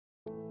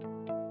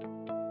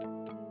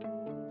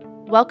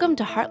Welcome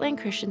to Heartland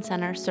Christian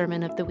Center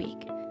Sermon of the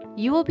Week.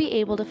 You will be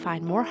able to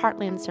find more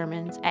Heartland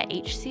sermons at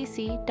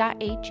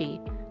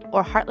hcc.ag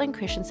or Heartland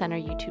Christian Center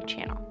YouTube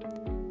channel.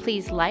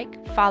 Please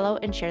like, follow,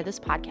 and share this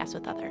podcast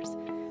with others.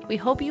 We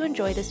hope you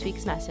enjoy this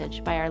week's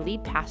message by our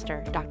lead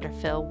pastor, Dr.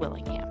 Phil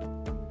Willingham.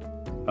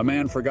 A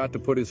man forgot to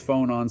put his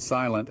phone on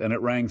silent, and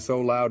it rang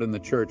so loud in the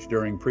church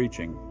during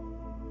preaching.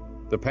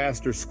 The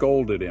pastor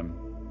scolded him.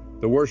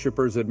 The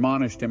worshipers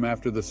admonished him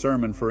after the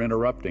sermon for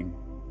interrupting.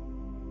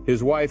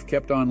 His wife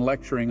kept on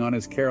lecturing on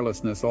his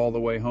carelessness all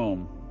the way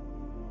home.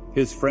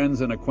 His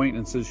friends and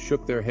acquaintances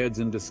shook their heads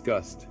in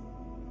disgust.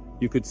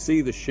 You could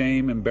see the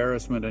shame,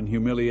 embarrassment, and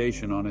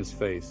humiliation on his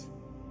face.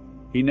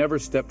 He never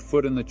stepped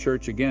foot in the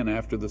church again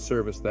after the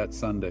service that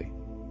Sunday.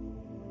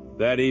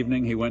 That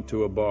evening he went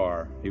to a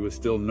bar. He was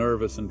still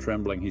nervous and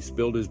trembling. He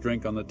spilled his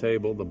drink on the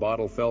table. The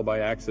bottle fell by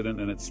accident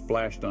and it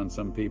splashed on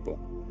some people.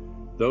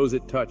 Those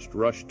it touched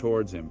rushed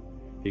towards him.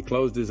 He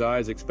closed his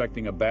eyes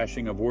expecting a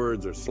bashing of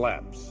words or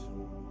slaps.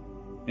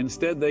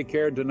 Instead, they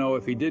cared to know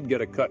if he did get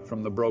a cut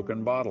from the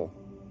broken bottle.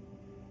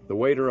 The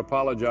waiter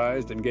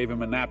apologized and gave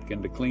him a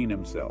napkin to clean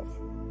himself.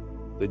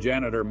 The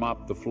janitor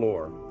mopped the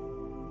floor.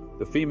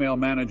 The female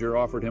manager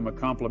offered him a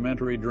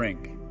complimentary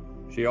drink.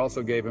 She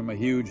also gave him a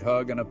huge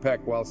hug and a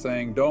peck while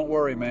saying, "Don't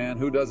worry, man,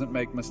 who doesn't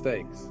make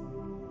mistakes?"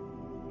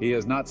 He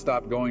has not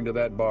stopped going to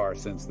that bar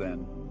since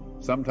then.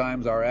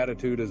 Sometimes our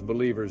attitude as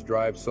believers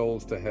drives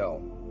souls to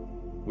hell.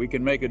 We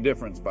can make a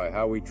difference by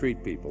how we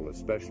treat people,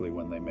 especially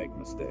when they make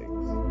mistakes.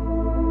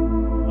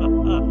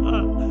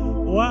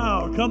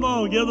 Wow, come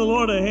on, give the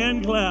Lord a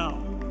hand clap.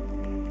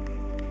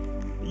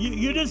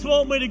 You just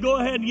want me to go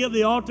ahead and give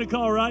the altar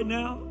call right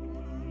now?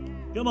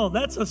 Come on,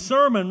 that's a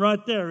sermon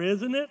right there,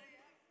 isn't it?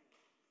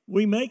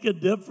 We make a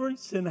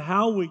difference in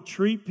how we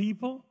treat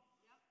people.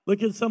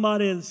 Look at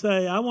somebody and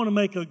say, I want to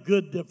make a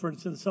good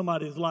difference in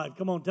somebody's life.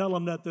 Come on, tell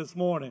them that this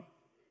morning.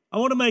 I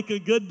want to make a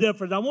good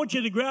difference. I want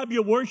you to grab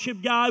your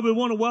worship guide. We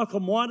want to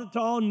welcome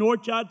Wanatah,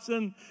 North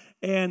Judson,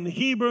 and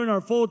Hebron, our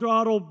Full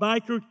Throttle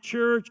Biker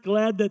Church.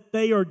 Glad that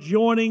they are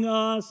joining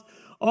us.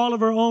 All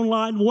of our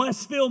online.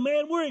 Westfield,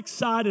 man, we're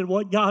excited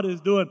what God is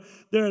doing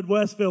there at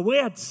Westfield. We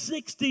had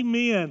 60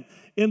 men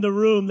in the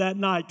room that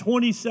night,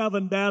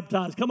 27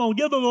 baptized. Come on,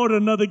 give the Lord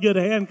another good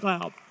hand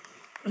clap.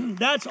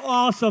 That's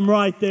awesome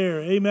right there.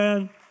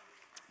 Amen.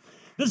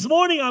 This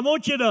morning, I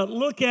want you to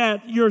look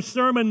at your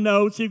sermon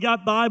notes. You've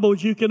got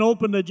Bibles. You can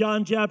open to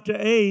John chapter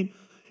 8.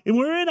 And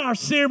we're in our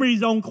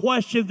series on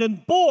questions.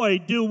 And boy,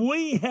 do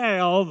we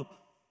have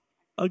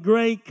a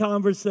great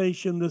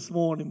conversation this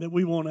morning that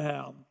we want to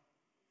have.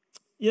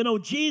 You know,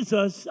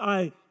 Jesus,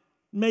 I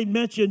made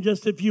mention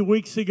just a few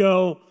weeks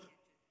ago,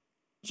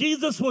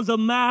 Jesus was a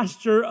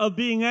master of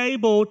being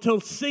able to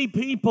see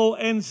people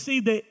and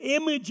see the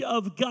image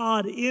of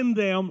God in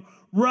them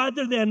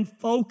rather than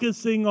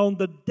focusing on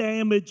the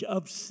damage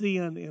of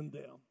sin in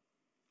them.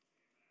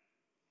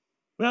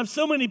 We have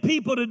so many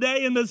people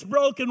today in this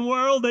broken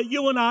world that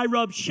you and I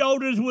rub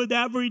shoulders with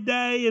every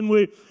day, and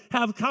we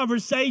have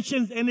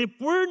conversations. And if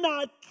we're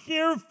not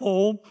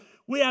careful,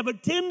 we have a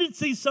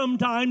tendency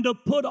sometimes to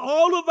put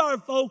all of our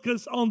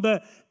focus on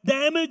the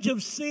damage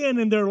of sin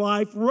in their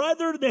life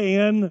rather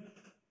than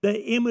the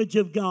image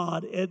of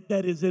God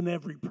that is in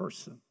every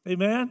person.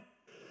 Amen?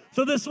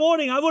 So this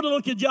morning, I want to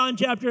look at John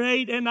chapter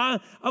 8, and I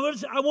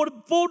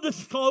want full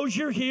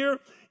disclosure here.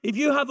 If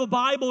you have a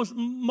Bible,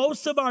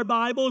 most of our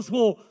Bibles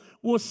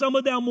some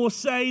of them will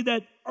say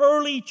that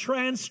early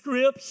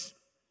transcripts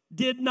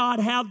did not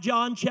have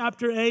John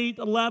chapter 8,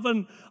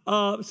 7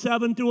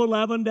 to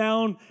 11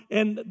 down,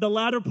 and the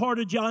latter part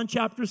of John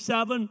chapter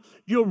 7.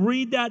 You'll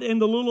read that in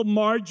the little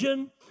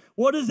margin.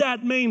 What does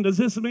that mean? Does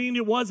this mean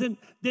it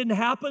didn't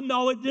happen?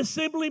 No, it just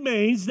simply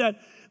means that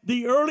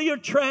the earlier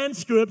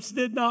transcripts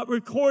did not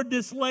record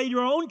this later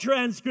on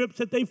transcripts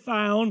that they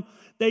found.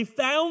 They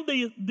found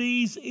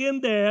these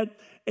in there,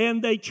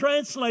 and they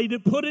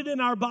translated, put it in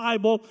our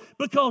Bible,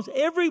 because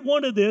every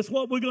one of this,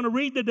 what we're going to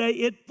read today,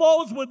 it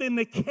falls within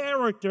the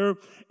character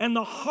and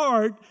the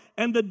heart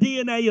and the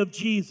DNA of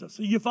Jesus.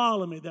 So you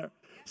follow me there?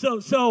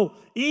 So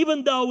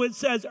even though it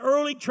says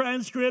early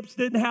transcripts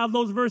didn't have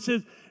those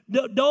verses,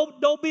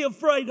 don't be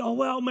afraid. Oh,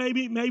 well,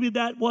 maybe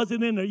that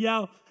wasn't in there.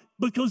 Yeah,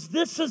 because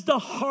this is the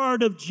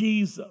heart of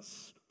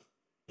Jesus.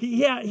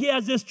 He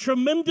has this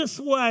tremendous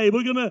way.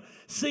 We're going to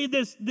see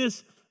this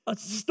a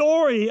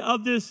story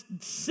of this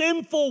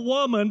sinful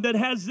woman that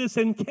has this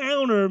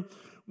encounter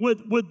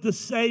with the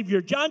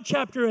Savior. John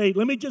chapter 8,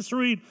 let me just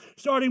read,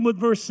 starting with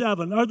verse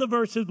 7. Other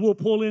verses we'll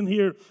pull in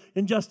here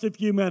in just a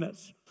few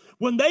minutes.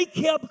 When they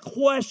kept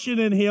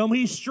questioning him,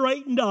 he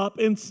straightened up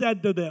and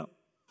said to them,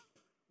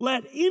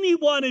 "Let any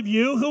one of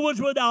you who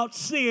was without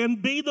sin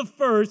be the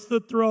first to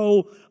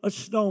throw a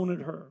stone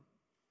at her."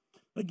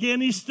 Again,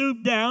 he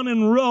stooped down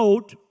and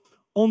wrote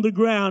on the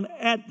ground.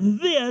 At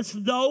this,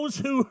 those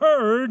who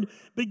heard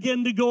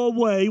began to go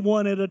away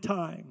one at a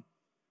time.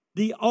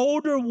 The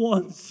older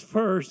ones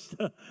first,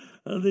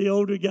 the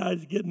older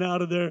guys getting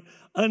out of there,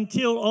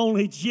 until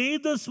only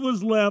Jesus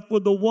was left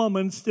with the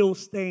woman still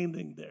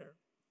standing there.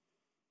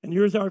 And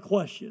here's our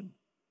question.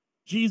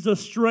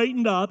 Jesus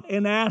straightened up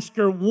and asked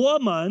her,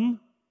 "Woman,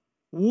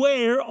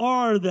 where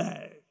are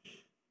they?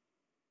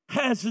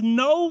 Has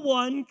no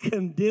one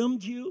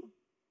condemned you?"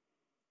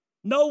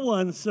 "No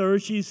one, sir,"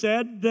 she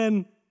said.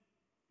 "Then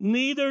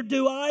neither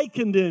do I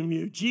condemn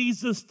you."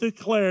 Jesus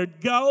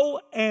declared, "Go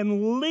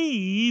and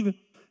leave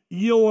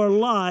your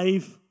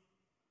life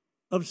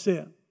of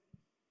sin."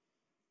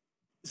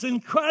 It's an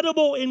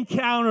incredible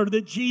encounter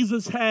that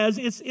Jesus has.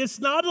 It's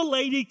not a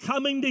lady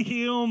coming to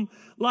him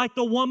like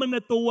the woman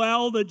at the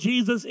well that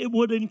Jesus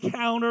would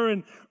encounter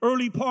in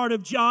early part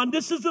of John.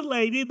 This is a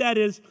lady that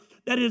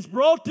is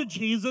brought to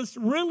Jesus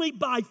really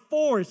by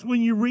force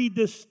when you read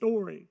this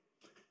story.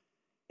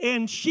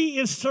 And she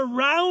is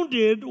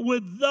surrounded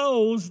with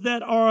those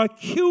that are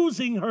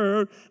accusing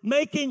her,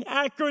 making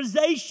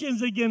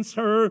accusations against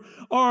her,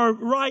 or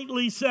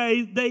rightly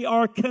say they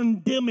are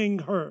condemning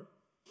her.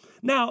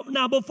 Now,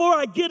 before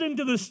I get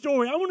into the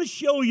story, I want to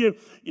show you,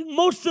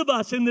 most of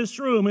us in this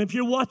room, if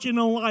you're watching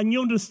online,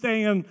 you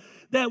understand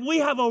that we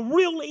have a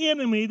real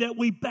enemy that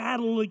we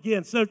battle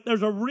against.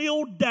 There's a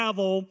real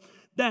devil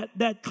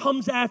that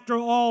comes after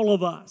all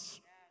of us.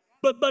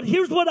 But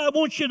here's what I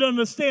want you to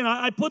understand.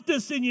 I put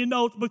this in your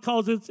notes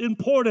because it's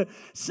important.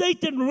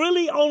 Satan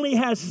really only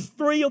has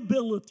 3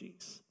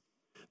 abilities.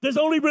 There's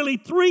only really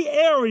 3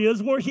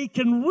 areas where he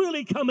can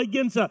really come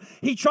against us.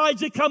 He tries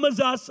to come at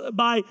us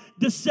by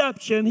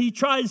deception. He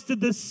tries to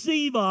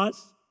deceive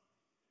us.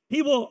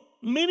 He will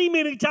many,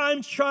 many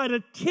times try to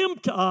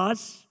tempt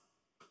us.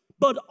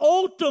 But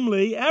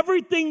ultimately,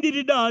 everything that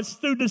he does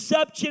through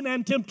deception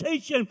and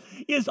temptation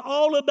is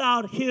all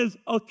about his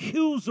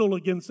accusal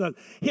against us,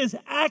 his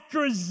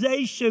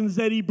accusations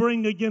that he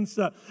brings against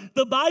us.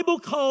 The Bible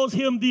calls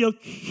him the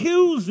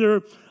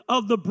accuser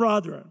of the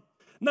brethren.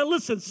 Now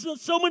listen,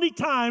 so many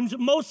times,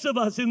 most of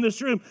us in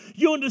this room,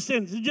 you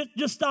understand,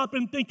 just stop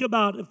and think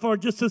about it for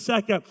just a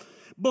second.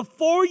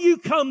 Before you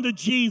come to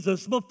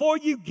Jesus, before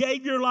you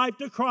gave your life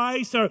to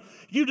Christ, or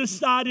you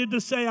decided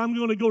to say, "I'm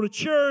going to go to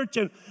church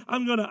and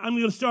I'm going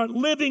to start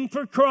living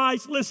for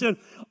Christ," listen,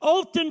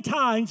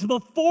 oftentimes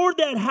before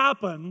that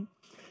happened,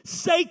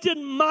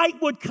 Satan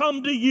would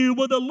come to you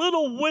with a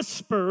little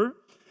whisper.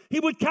 He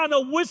would kind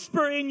of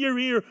whisper in your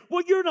ear,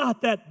 "Well, you're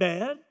not that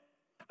bad.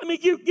 I mean,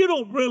 you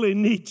don't really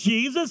need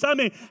Jesus. I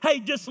mean,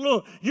 hey, just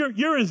look,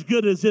 you're as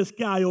good as this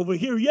guy over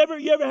here." You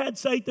ever had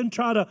Satan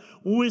try to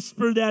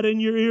whisper that in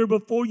your ear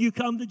before you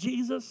come to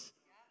Jesus?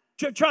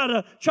 Try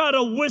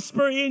to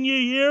whisper in your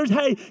ears,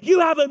 "Hey, you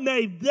haven't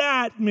made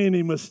that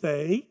many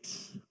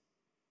mistakes."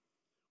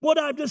 What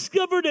I've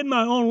discovered in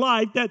my own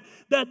life,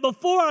 that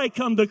before I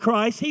come to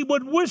Christ, he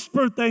would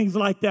whisper things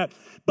like that.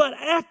 But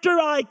after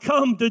I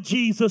come to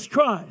Jesus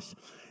Christ,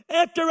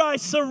 after I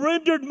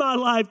surrendered my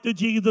life to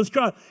Jesus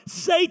Christ,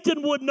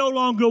 Satan would no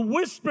longer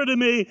whisper to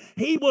me.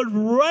 He would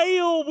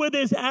rail with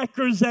his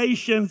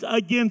accusations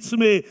against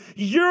me.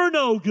 "You're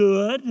no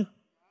good.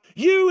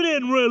 You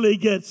didn't really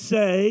get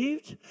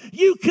saved.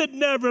 You could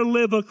never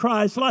live a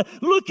Christ life.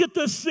 Look at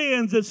the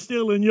sins that's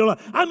still in your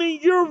life. I mean,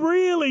 you're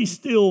really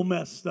still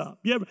messed up."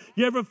 You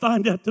ever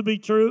find that to be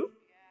true?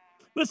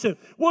 Listen,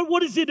 what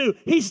does he do?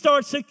 He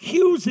starts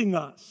accusing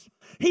us.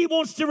 He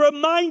wants to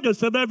remind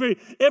us of every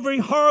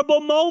horrible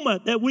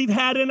moment that we've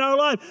had in our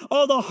life,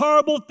 all the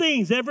horrible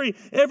things, every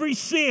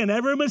sin,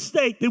 every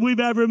mistake that we've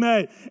ever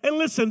made. And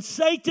listen,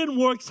 Satan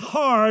works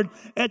hard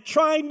at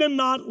trying to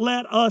not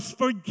let us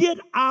forget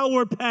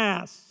our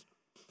past.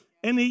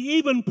 And he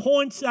even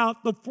points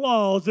out the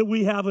flaws that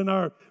we have in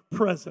our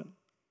present.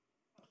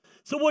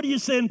 So what are you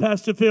saying,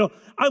 Pastor Phil?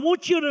 I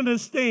want you to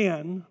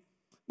understand.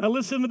 Now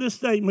listen to this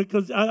statement,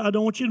 because I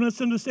don't want you to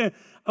misunderstand.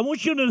 I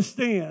want you to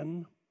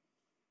understand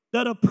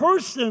that a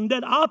person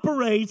that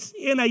operates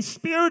in a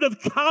spirit of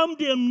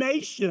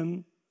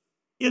condemnation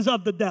is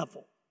of the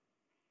devil.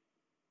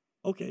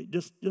 Okay,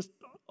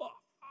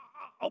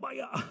 oh my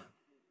God.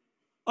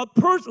 A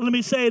person, let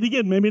me say it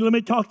again, maybe let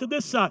me talk to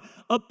this side.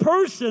 A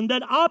person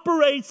that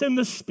operates in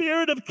the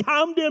spirit of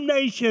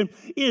condemnation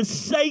is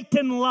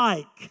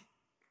Satan-like.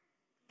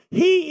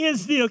 He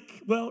is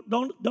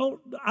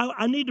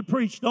I need to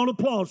preach. Don't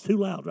applause too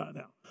loud right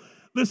now.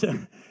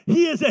 Listen,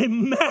 he is a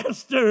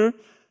master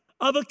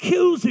of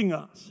accusing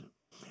us.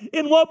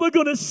 And what we're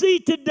going to see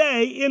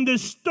today in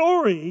this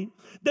story,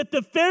 that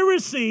the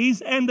Pharisees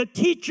and the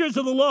teachers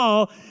of the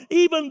law,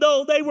 even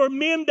though they were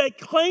men that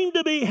claimed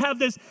to have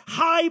this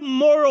high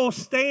moral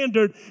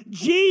standard,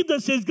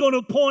 Jesus is going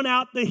to point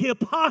out the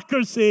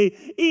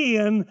hypocrisy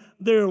in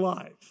their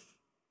life.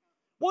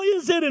 Why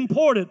is it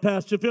important,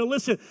 Pastor Phil?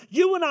 Listen,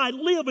 you and I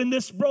live in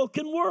this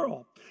broken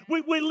world.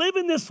 We live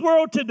in this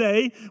world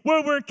today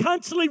where we're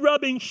constantly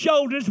rubbing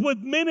shoulders with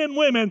men and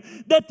women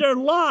that their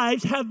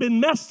lives have been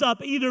messed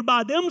up either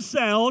by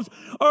themselves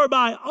or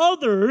by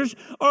others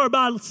or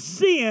by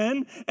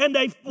sin. And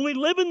we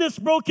live in this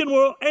broken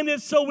world, and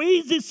it's so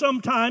easy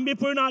sometimes,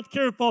 if we're not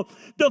careful,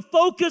 to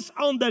focus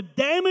on the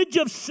damage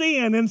of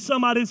sin in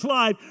somebody's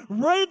life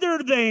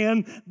rather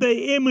than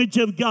the image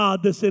of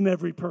God that's in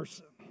every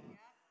person.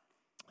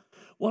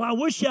 Well, I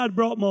wish I'd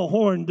brought my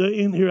horn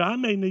in here. I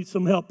may need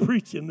some help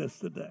preaching this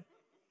today.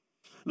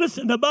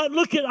 Listen,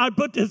 I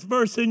put this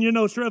verse in your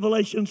notes,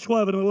 Revelation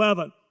 12 and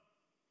 11.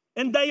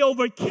 And they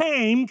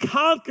overcame,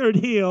 conquered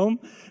him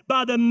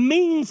by the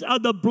means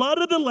of the blood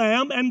of the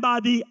Lamb and by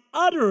the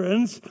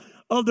utterance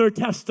of their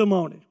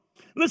testimony.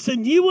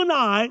 Listen, you and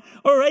I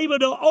are able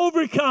to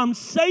overcome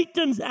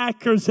Satan's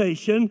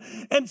accusation,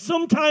 and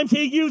sometimes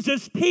he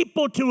uses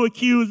people to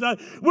accuse us.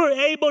 We're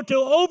able to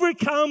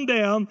overcome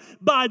them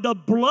by the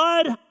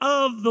blood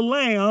of the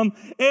Lamb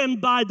and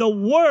by the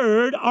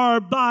word or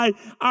by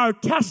our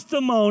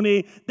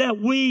testimony that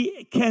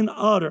we can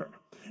utter.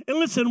 And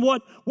listen,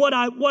 what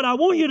I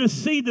want you to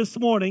see this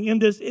morning in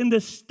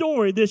this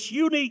story, this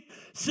unique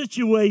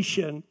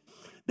situation,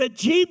 that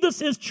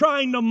Jesus is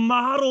trying to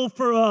model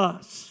for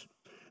us.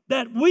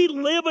 That we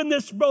live in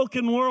this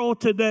broken world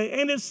today,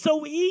 and it's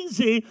so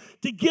easy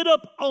to get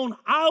up on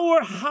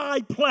our high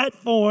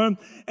platform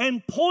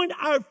and point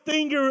our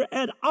finger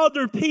at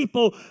other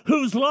people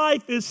whose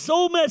life is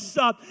so messed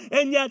up,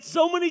 and yet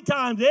so many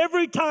times,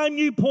 every time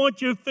you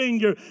point your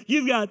finger,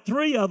 you've got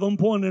 3 of them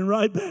pointing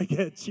right back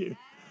at you.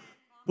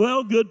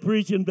 Well, good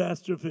preaching,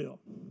 Pastor Phil.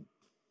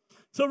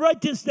 So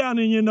write this down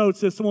in your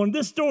notes this morning.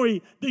 This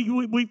story,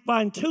 we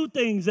find 2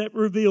 things that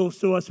reveals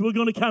to us. We're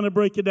going to kind of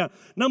break it down.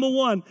 Number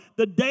 1,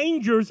 the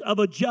dangers of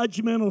a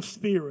judgmental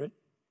spirit.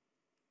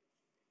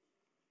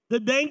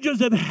 The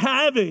dangers of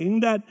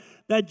having that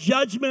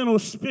judgmental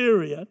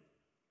spirit.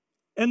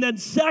 And then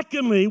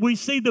secondly, we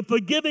see the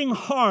forgiving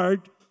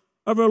heart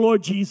of our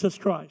Lord Jesus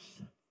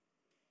Christ.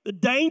 The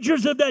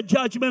dangers of that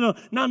judgmental.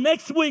 Now,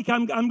 next week,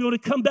 I'm going to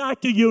come back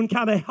to you and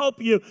kind of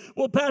help you.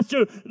 Well,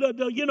 Pastor,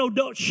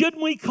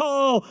 shouldn't we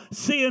call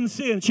sin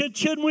sin?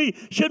 Shouldn't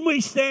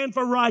we stand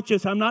for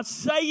righteous? I'm not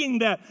saying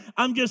that.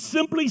 I'm just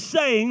simply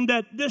saying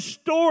that this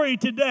story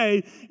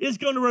today is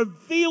going to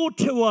reveal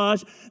to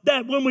us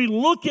that when we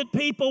look at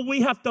people, we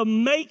have to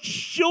make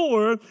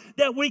sure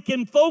that we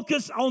can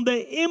focus on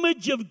the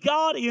image of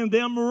God in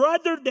them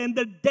rather than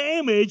the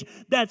damage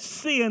that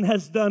sin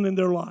has done in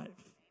their life.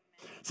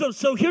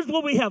 So here's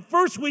what we have.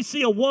 First, we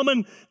see a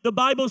woman, the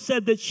Bible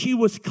said that she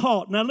was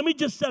caught. Now, let me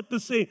just set the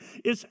scene.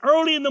 It's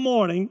early in the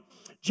morning.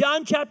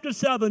 John chapter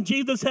 7,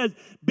 Jesus has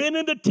been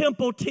in the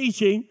temple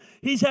teaching.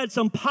 He's had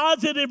some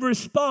positive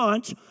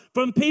response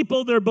from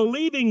people that are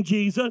believing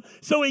Jesus.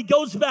 So he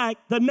goes back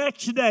the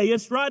next day.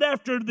 It's right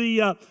after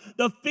the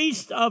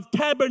Feast of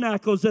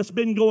Tabernacles that's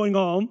been going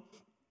on.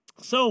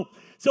 So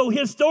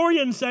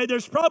historians say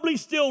there's probably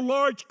still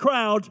large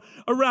crowds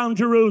around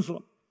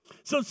Jerusalem.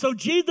 So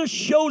Jesus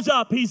shows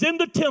up. He's in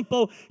the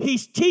temple.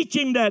 He's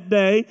teaching that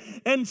day.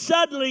 And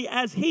suddenly,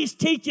 as he's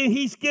teaching,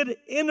 he's getting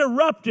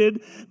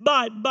interrupted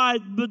by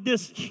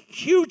this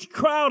huge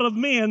crowd of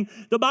men.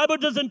 The Bible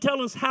doesn't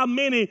tell us how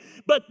many,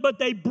 but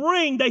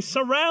they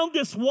surround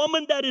this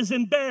woman that is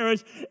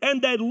embarrassed,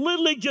 and they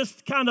literally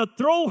just kind of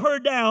throw her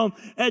down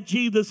at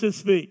Jesus'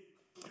 feet.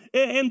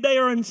 And they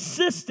are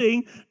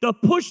insisting to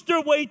push their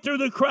way through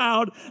the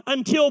crowd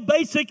until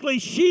basically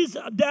she's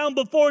down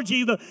before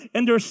Jesus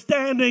and they're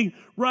standing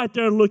right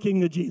there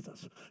looking at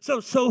Jesus. So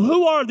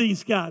who are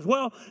these guys?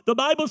 Well, the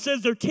Bible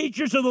says they're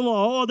teachers of the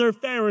law or they're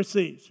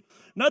Pharisees.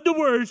 In other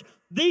words,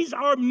 these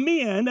are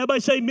men. Everybody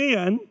say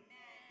men.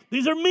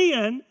 These are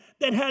men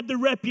that had the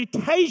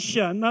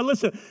reputation. Now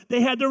listen, they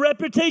had the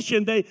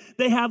reputation. They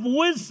have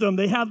wisdom.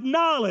 They have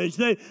knowledge.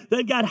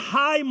 They've got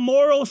high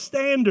moral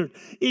standard.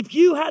 If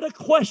you had a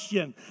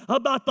question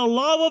about the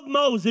law of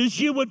Moses,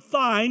 you would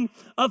find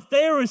a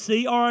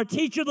Pharisee or a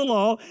teacher of the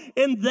law,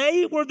 and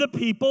they were the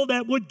people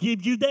that would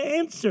give you the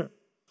answer.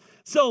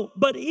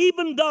 But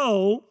even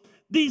though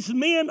these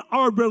men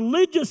are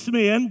religious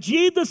men,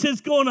 Jesus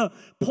is going to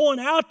point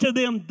out to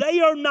them they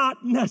are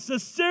not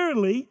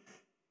necessarily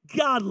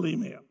godly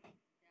men.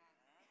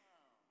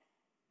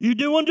 You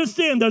do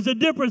understand there's a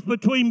difference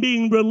between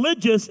being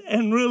religious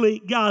and really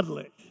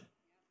godly.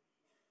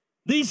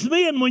 These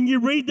men, when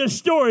you read the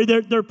story,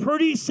 they're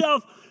pretty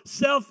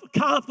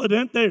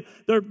self-confident.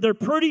 They're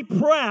pretty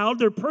proud.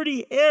 They're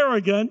pretty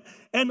arrogant.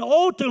 And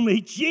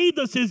ultimately,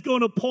 Jesus is going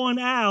to point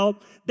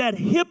out that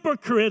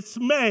hypocrites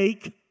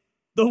make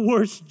the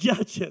worst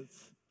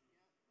judges.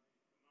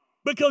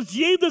 Because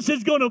Jesus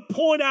is going to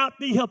point out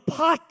the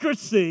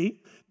hypocrisy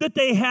that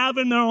they have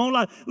in their own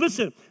life.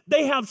 Listen,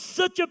 they have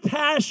such a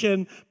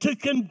passion to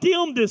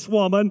condemn this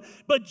woman,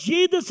 but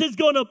Jesus is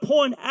going to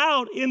point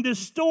out in this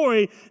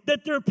story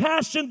that their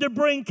passion to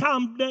bring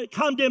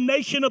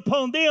condemnation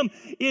upon them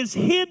is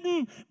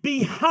hidden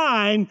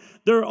behind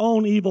their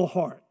own evil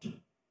heart.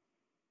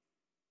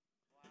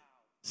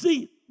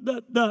 See,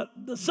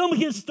 some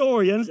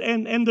historians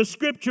and the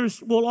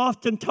scriptures will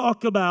often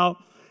talk about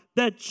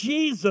that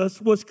Jesus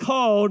was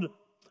called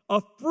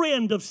a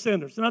friend of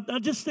sinners. And I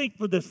just think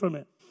for this for a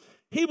minute.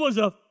 He was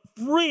a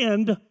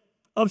friend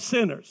of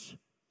sinners.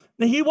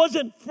 Now, he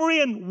wasn't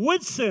friend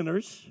with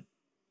sinners.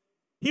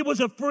 He was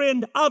a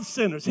friend of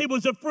sinners. He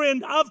was a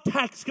friend of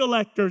tax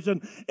collectors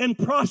and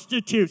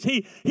prostitutes.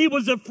 He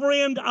was a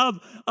friend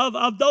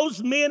of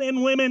those men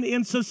and women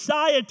in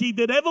society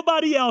that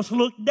everybody else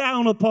looked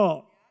down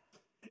upon.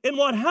 And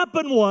what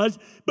happened was,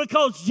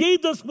 because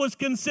Jesus was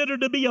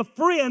considered to be a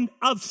friend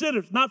of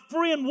sinners, not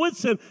friend with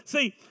sinners.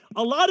 See,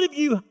 a lot of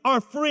you are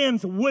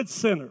friends with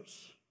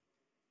sinners,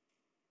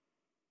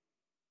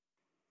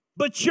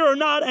 but you're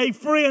not a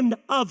friend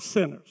of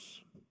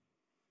sinners.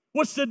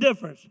 What's the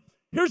difference?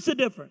 Here's the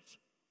difference.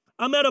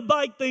 I'm at a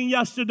bike thing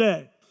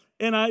yesterday,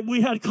 and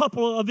we had a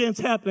couple of events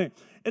happening.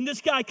 And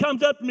this guy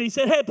comes up to me and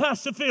said, "Hey,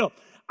 Pastor Phil,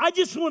 I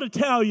just want to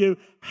tell you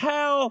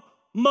how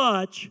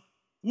much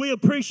we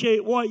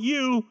appreciate what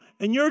you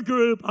and your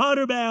group,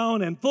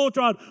 Honor-Bound and Full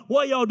Throttle,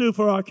 what y'all do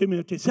for our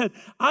community." He said,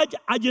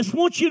 I just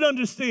want you to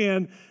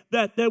understand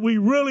that we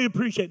really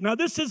appreciate it. Now,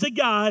 this is a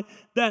guy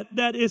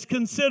that is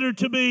considered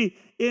to be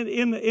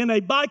in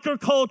a biker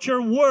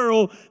culture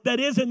world that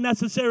isn't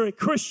necessarily a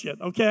Christian,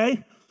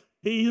 okay?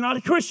 He's not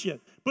a Christian.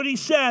 But he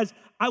says,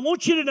 "I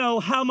want you to know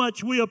how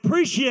much we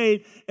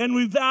appreciate and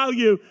we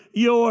value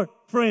your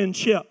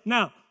friendship."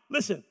 Now,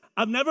 listen,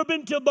 I've never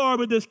been to a bar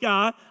with this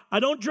guy. I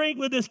don't drink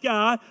with this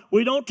guy.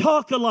 We don't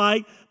talk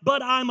alike,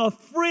 but I'm a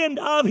friend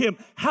of him.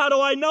 How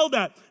do I know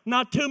that?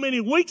 Not too many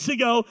weeks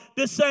ago,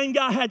 this same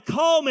guy had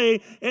called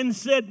me and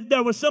said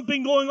there was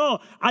something going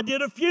on. I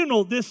did a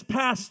funeral this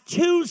past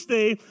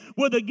Tuesday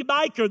with a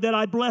biker that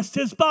I blessed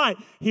his bike.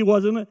 He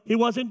wasn't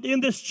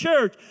in this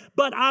church,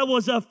 but I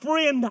was a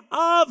friend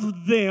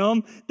of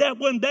them that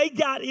when they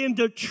got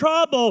into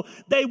trouble,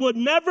 they would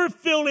never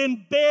feel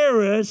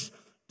embarrassed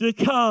to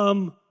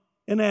come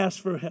and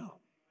ask for help.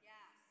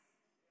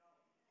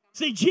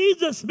 See,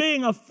 Jesus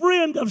being a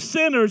friend of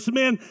sinners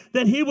meant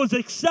that he was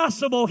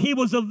accessible, he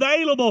was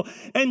available,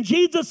 and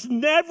Jesus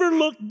never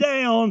looked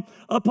down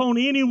upon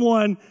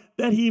anyone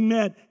that he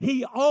met.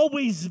 He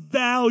always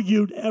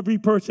valued every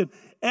person.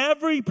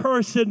 Every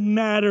person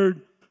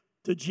mattered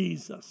to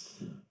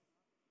Jesus.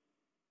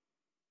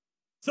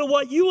 So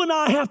what you and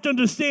I have to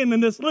understand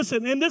in this,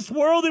 listen, in this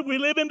world that we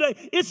live in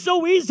today, it's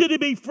so easy to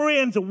be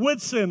friends with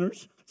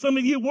sinners. Some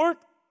of you work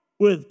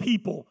with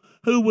people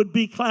who would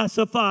be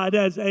classified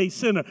as a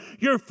sinner.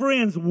 You're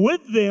friends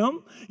with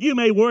them. You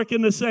may work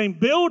in the same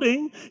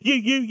building.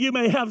 You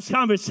may have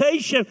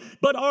conversation,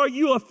 but are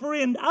you a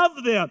friend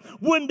of them?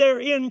 When they're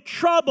in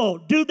trouble,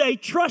 do they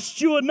trust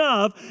you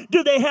enough?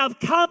 Do they have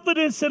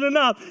confidence in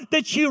enough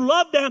that you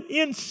love them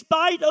in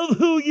spite of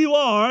who you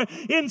are,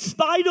 in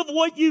spite of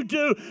what you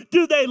do?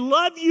 Do they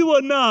love you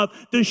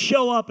enough to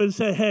show up and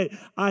say, "Hey,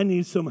 I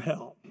need some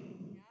help"?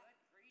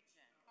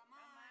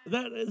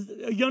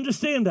 You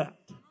understand that?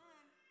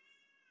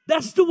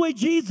 That's the way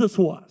Jesus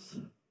was.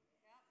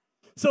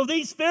 So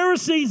these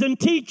Pharisees and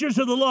teachers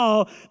of the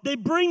law, they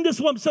bring this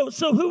woman. So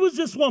who is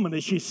this woman?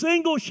 Is she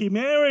single? Is she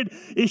married?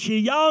 Is she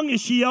young? Is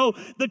she old?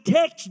 The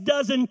text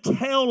doesn't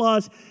tell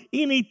us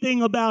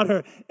anything about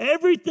her.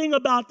 Everything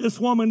about this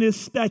woman is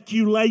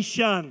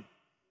speculation.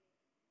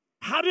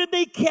 How did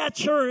they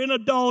catch her in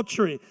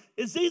adultery?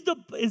 Is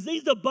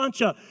these a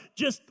bunch of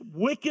just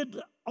wicked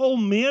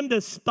old men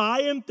that's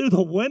spying through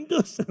the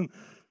windows and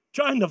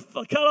trying to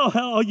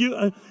how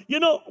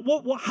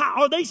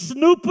are they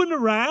snooping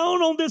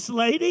around on this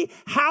lady?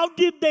 How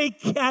did they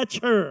catch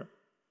her?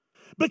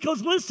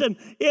 Because listen,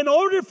 in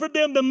order for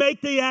them to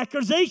make the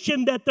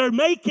accusation that they're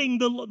making,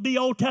 the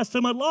Old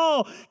Testament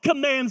law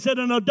commands that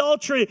an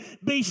adultery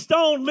be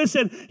stoned.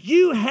 Listen,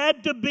 you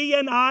had to be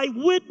an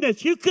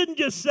eyewitness. You couldn't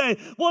just say,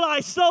 "Well,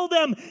 I saw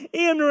them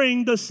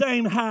entering the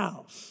same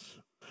house,"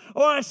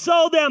 or "I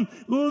saw them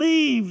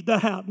leave the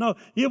house." No,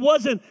 it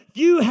wasn't.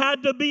 You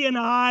had to be an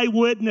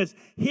eyewitness.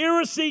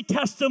 Heresy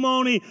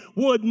testimony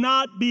would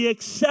not be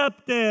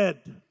accepted.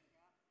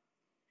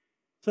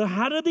 So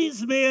how do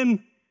these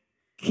men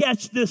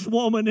catch this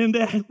woman in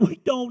that? We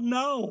don't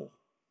know.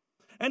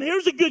 And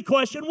here's a good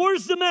question.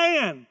 Where's the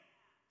man?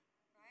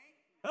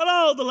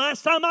 Hello, the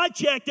last time I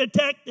checked,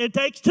 it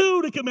takes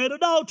two to commit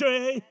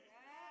adultery.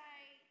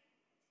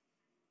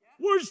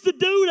 Where's the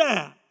dude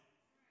at?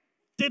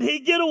 Did he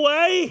get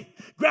away?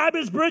 Grab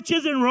his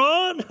britches and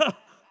run?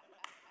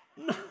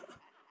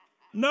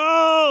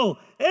 No.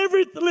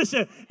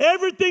 Listen,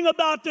 everything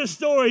about this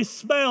story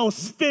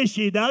smells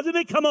fishy, doesn't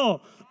it? Come on,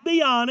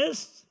 be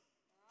honest.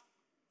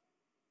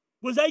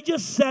 Was they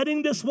just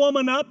setting this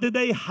woman up? Did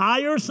they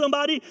hire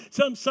somebody?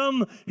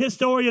 Some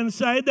historians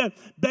say that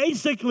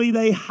basically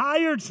they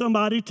hired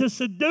somebody to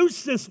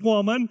seduce this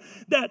woman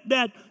that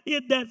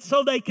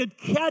so they could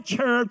catch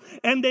her,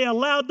 and they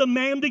allowed the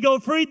man to go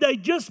free. They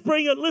just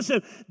bring it.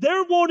 Listen,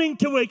 they're wanting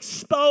to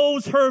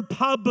expose her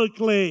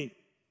publicly.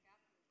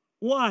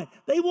 Why?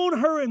 They want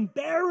her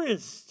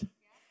embarrassed.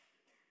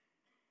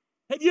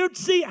 Have you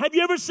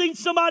ever seen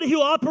somebody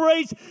who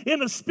operates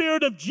in a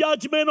spirit of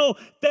judgmental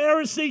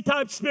Pharisee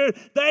type spirit?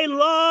 They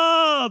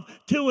love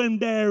to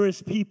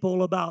embarrass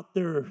people about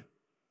their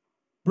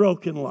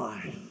broken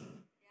life.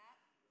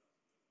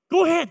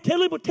 Go ahead,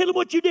 tell him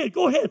what you did.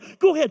 Go ahead.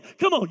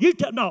 Come on,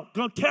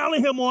 tell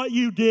him what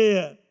you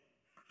did.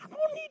 I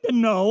don't need to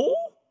know.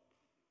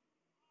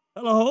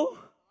 Hello?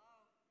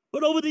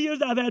 But over the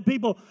years, I've had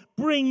people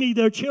bring me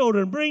their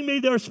children, bring me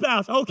their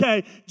spouse.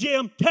 Okay,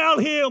 Jim, tell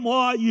him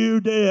what you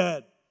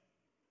did.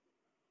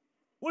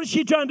 What is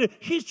she trying to do?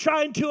 She's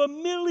trying to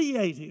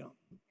humiliate him.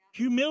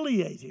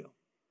 humiliate him.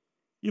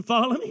 You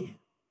follow me?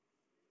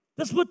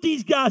 That's what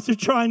these guys are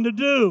trying to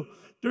do.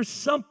 There's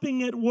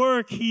something at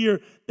work here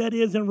that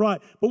isn't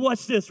right. But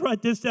watch this.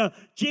 Write this down.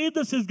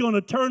 Jesus is going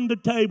to turn the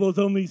tables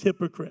on these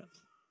hypocrites.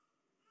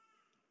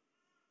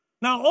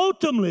 Now,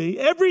 ultimately,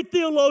 every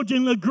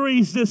theologian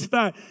agrees this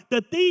fact,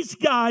 that these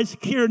guys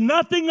care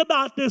nothing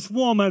about this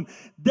woman.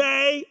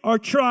 They are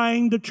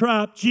trying to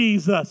trap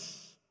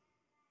Jesus.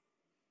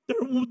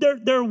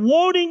 They're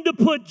wanting to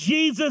put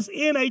Jesus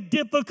in a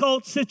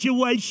difficult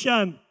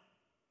situation.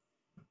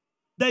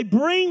 They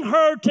bring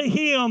her to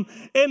him,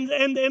 and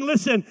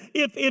listen,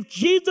 if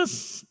Jesus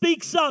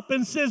speaks up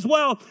and says,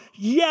 well,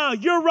 yeah,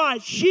 you're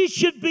right, she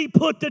should be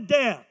put to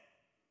death.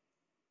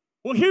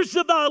 Well, here's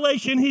the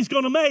violation he's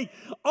going to make.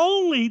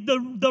 Only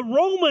the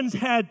Romans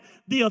had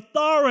the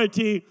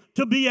authority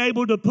to be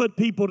able to put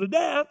people to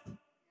death.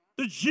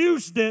 The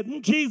Jews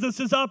didn't. Jesus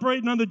is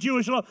operating under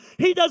Jewish law.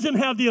 He doesn't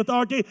have the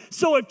authority.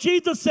 So if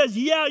Jesus says,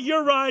 yeah,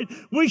 you're right,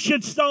 we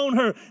should stone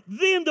her,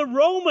 then the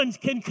Romans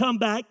can come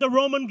back, the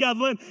Roman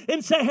government,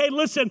 and say, hey,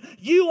 listen,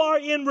 you are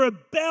in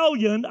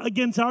rebellion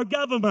against our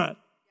government.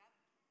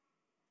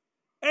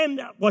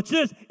 And watch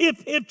this.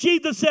 If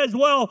Jesus says,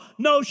 well,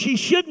 no, she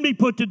shouldn't be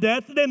put to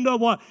death, then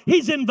what?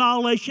 He's in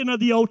violation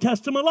of the Old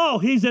Testament law.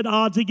 He's at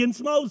odds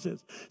against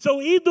Moses.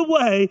 So either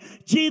way,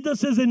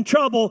 Jesus is in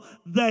trouble,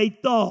 they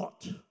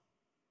thought.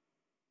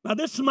 Now,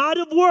 this might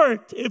have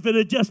worked if it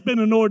had just been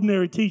an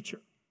ordinary teacher.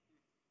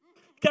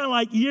 Kind of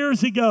like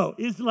years ago.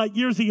 It's like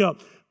years ago.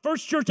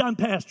 First church I'm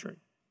pastoring.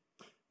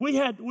 We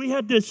had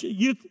this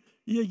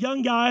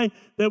young guy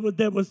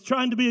that was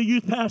trying to be a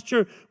youth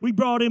pastor. We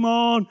brought him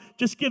on,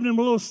 just giving him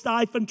a little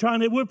stipend,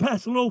 we're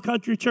pastoring a little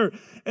country church.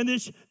 And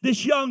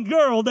this young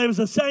girl, they was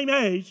the same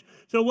age,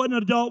 so it wasn't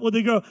an adult with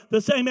a girl,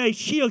 the same age.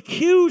 She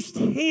accused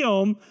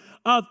him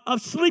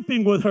of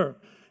sleeping with her.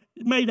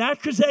 Made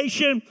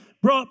accusation,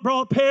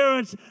 brought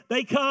parents.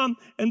 They come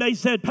and they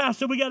said,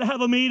 Pastor, we got to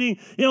have a meeting.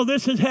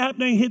 This is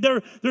happening.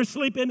 They're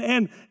sleeping.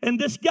 And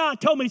this guy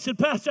told me, he said,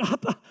 Pastor,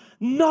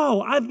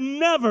 no, I've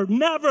never,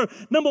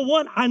 number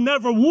one, I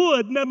never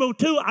would. Number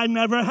two, I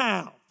never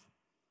have.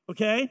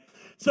 Okay?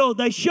 So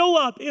they show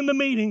up in the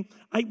meeting.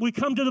 We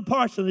come to the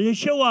parson. They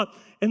show up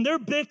and they're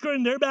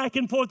bickering. They're back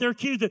and forth. They're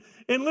accusing.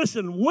 And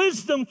listen,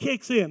 wisdom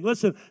kicks in.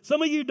 Listen,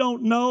 some of you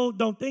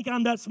don't think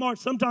I'm that smart.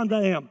 Sometimes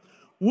I am.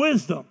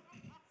 Wisdom.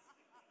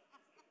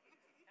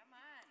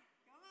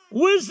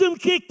 Wisdom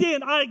kicked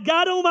in. I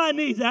got on my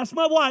knees. Asked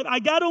my wife. I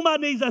got on my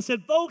knees. I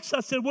said, folks,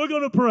 we're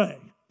going to pray.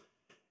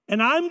 And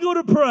I'm going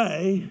to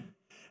pray,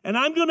 and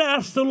I'm going to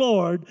ask the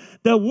Lord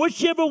that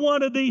whichever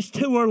one of these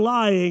two are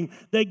lying,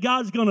 that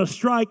God's going to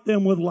strike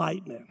them with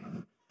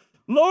lightning.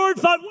 Lord,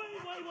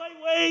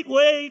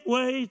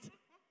 wait.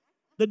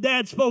 The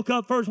dad spoke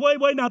up first. Wait,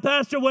 now,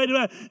 Pastor, wait a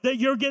minute. That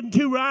you're getting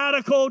too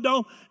radical.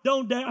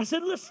 Don't dare. I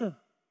said, listen,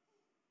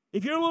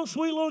 if your little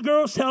sweet little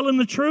girl's telling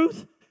the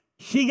truth,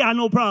 she got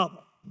no problem.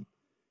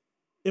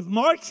 If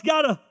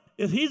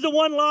he's the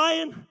one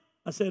lying,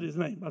 I said his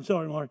name. I'm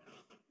sorry, Mark.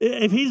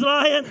 If he's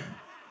lying,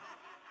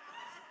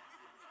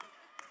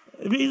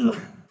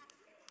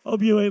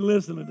 hope you ain't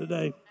listening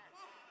today.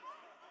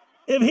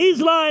 If he's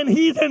lying,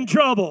 he's in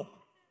trouble.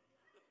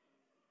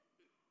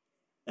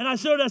 And I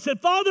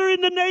said, Father,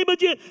 in the name of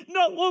Jesus.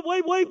 No,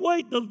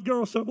 wait. The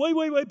girl said,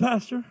 wait,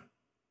 Pastor.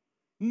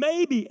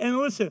 Maybe, and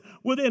listen,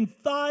 within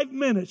 5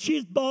 minutes,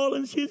 she's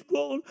bawling, she's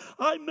going,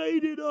 I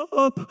made it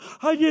up.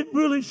 I didn't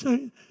really say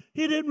it.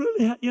 He didn't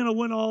really,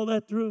 went all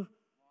that through.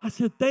 I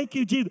said, thank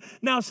you, Jesus.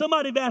 Now,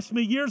 somebody asked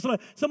me years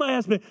later,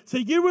 so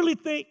you really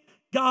think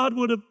God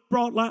would have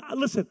brought life?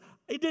 Listen,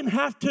 he didn't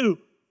have to.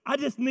 I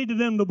just needed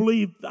them to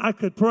believe I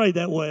could pray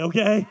that way,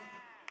 okay?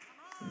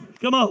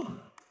 Come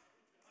on.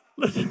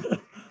 Listen.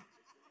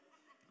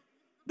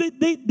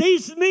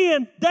 These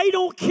men, they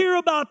don't care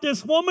about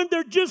this woman.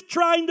 They're just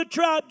trying to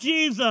trap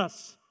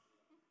Jesus.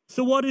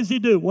 So what does he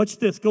do? Watch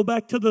this. Go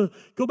back to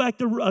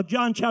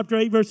John chapter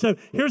 8, verse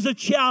 7. Here's a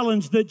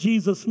challenge that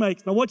Jesus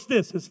makes. Now watch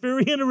this. It's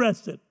very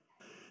interesting.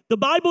 The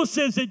Bible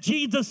says that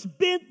Jesus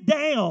bent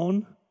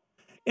down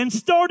and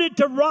started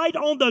to write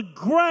on the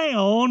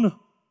ground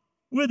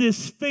with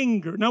his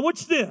finger. Now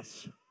watch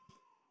this.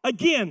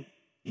 Again,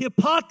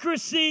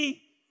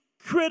 hypocrisy,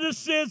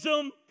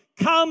 criticism,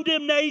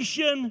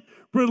 condemnation,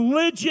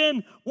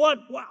 religion,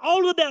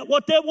 all of that,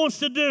 what that wants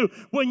to do.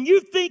 When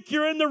you think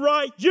you're in the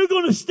right, you're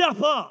going to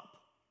step up.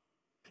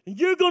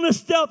 You're going to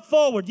step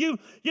forward.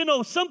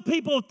 Some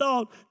people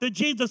thought that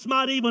Jesus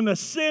might even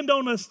ascend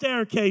on a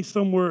staircase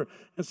somewhere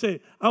and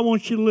say, I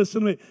want you to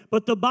listen to me.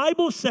 But the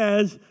Bible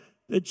says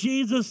that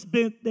Jesus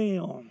bent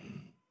down.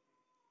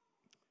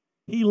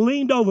 He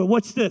leaned over.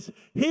 What's this?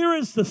 Here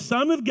is the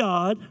Son of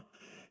God.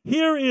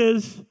 Here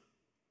is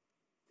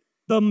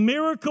the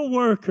miracle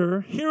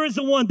worker. Here is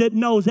the one that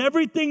knows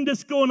everything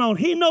that's going on.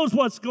 He knows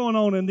what's going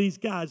on in these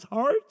guys'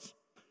 hearts.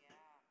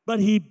 But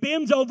he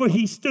bends over,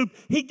 he stoops.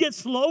 He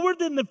gets lower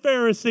than the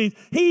Pharisees.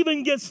 He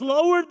even gets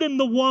lower than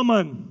the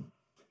woman.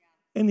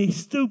 And he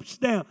stoops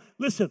down.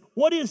 Listen,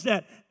 what is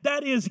that?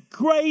 That is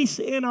grace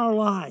in our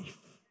life.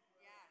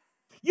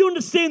 You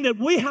understand that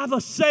we have a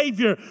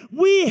Savior.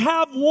 We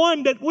have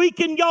one that we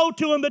can go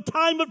to in the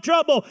time of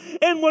trouble.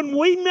 And when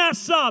we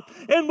mess up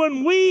and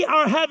when we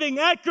are having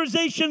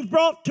accusations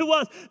brought to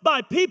us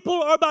by people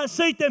or by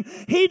Satan,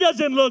 he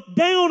doesn't look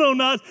down on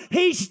us.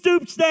 He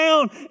stoops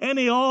down and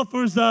he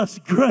offers us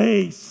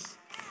grace.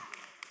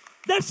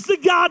 That's the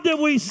God that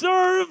we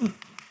serve.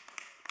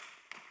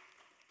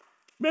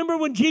 Remember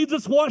when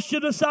Jesus washed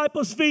the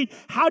disciples' feet?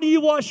 How do you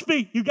wash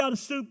feet? You got to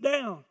stoop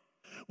down.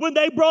 When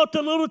they brought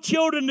the little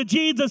children to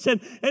Jesus and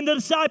the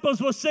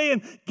disciples were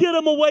saying, get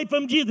them away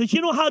from Jesus.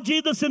 You know how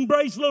Jesus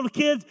embraced little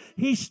kids?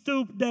 He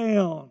stooped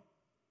down.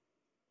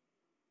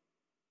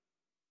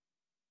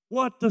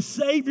 What the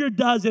Savior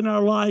does in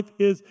our life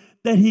is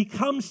that he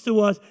comes to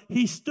us.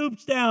 He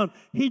stoops down.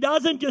 He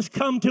doesn't just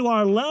come to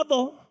our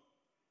level.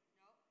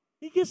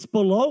 He gets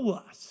below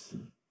us.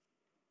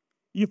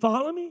 You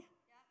follow me?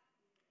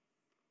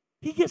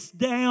 He gets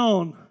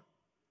down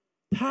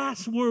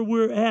past where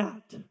we're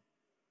at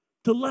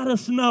to let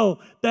us know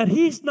that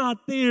he's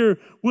not there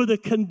with a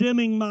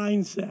condemning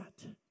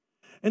mindset.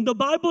 And the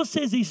Bible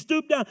says he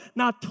stooped down.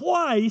 Now,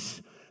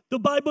 twice, the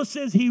Bible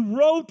says he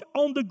wrote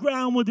on the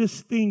ground with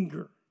his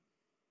finger.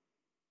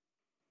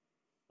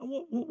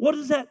 What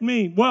does that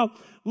mean? Well,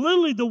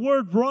 literally the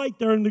word write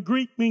there in the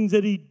Greek means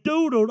that he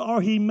doodled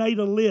or he made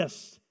a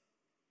list.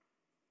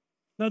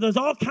 Now, there's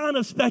all kind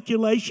of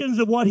speculations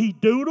of what he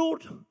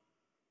doodled,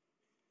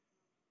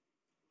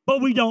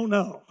 but we don't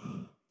know.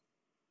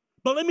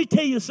 But let me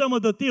tell you some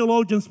of the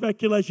theologian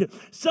speculation.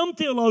 Some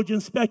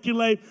theologians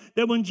speculate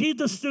that when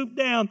Jesus stooped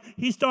down,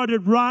 he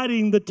started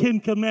writing the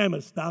 10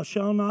 commandments. Thou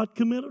shalt not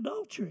commit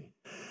adultery.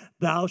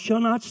 Thou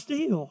shalt not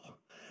steal.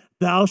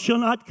 Thou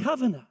shalt not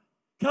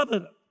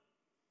covet.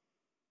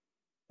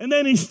 And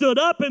then he stood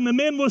up and the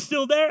men were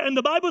still there. And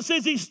the Bible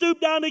says he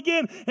stooped down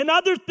again. And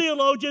other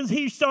theologians,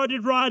 he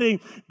started writing,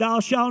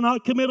 thou shalt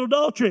not commit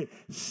adultery.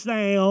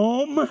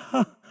 Sam.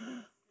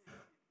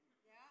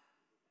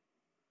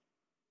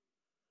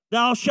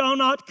 Thou shalt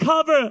not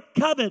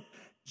covet.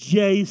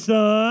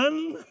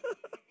 Jason.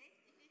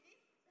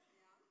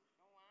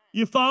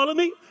 You follow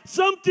me?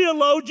 Some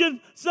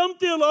theologians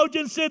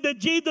said that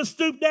Jesus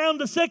stooped down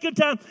the second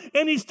time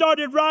and he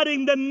started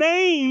writing the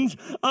names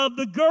of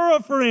the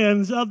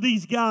girlfriends of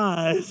these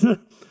guys.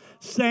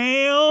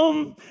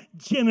 Sam,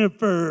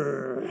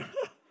 Jennifer,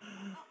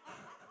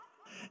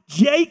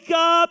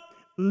 Jacob,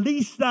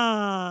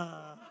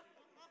 Lisa.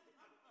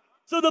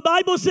 So the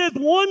Bible says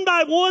one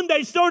by one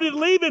they started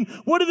leaving.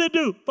 What did they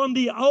do? From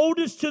the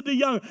oldest to the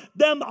younger.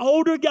 Them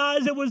older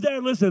guys that was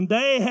there, listen,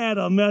 they had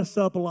a messed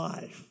up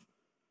life.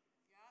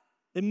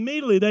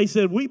 Immediately they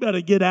said, we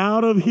better get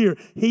out of here.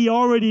 He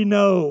already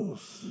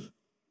knows.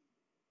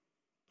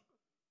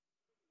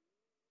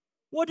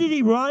 What did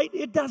he write?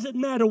 It doesn't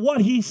matter.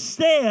 What he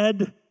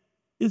said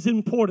is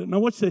important. Now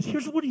what's this?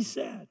 Here's what he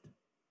said.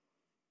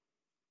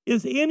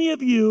 Is any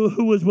of you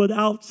who is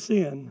without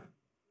sin,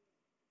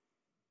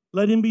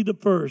 let him be the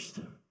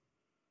first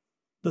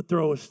to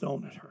throw a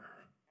stone at her.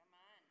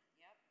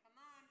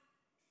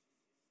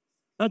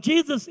 Now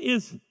Jesus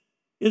is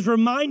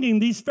reminding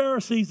these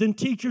Pharisees and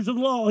teachers of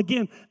the law.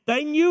 Again,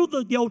 they knew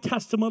the Old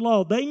Testament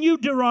law. They knew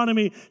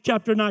Deuteronomy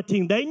chapter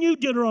 19. They knew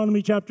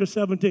Deuteronomy chapter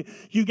 17.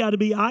 You got to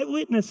be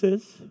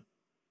eyewitnesses.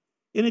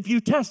 And if you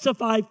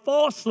testify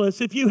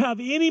falseless, if you have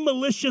any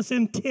malicious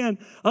intent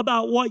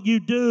about what you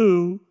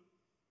do,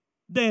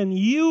 then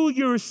you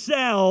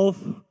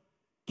yourself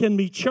can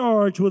be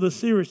charged with a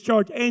serious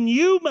charge, and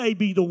you may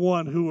be the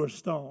one who are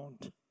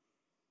stoned.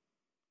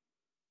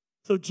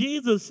 So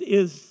Jesus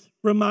is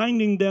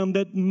reminding them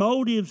that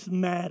motives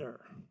matter.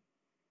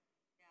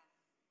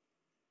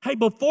 Hey,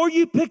 before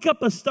you pick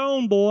up a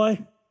stone,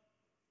 boy,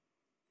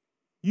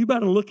 you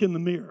better look in the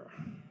mirror.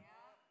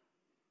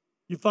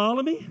 You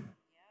follow me?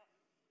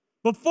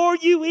 Before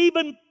you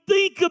even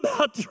think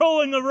about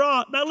throwing a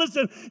rock. Now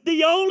listen,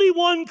 the only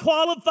one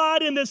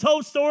qualified in this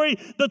whole story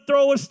to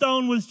throw a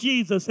stone was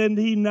Jesus, and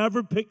he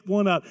never picked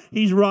one up.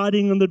 He's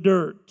riding in the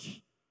dirt.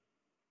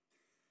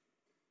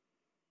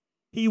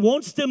 He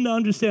wants them to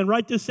understand,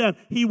 write this down.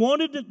 They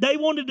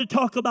wanted to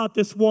talk about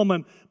this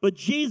woman, but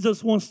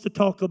Jesus wants to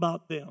talk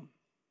about them.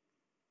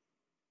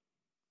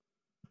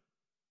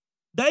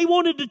 They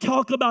wanted to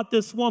talk about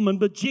this woman,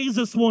 but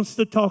Jesus wants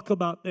to talk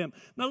about them.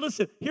 Now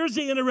listen, here's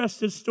the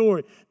interesting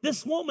story.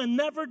 This woman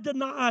never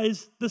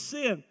denies the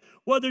sin.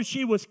 Whether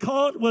she was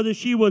caught, whether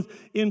she was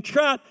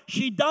entrapped,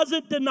 she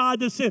doesn't deny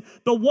the sin.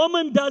 The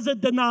woman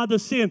doesn't deny the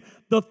sin.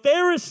 The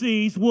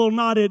Pharisees will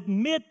not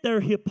admit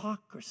their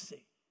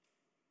hypocrisy.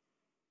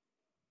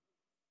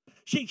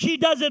 She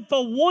doesn't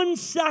for 1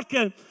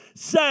 second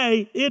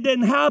say it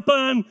didn't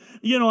happen,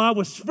 I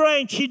was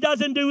frank. She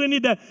doesn't do any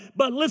of that.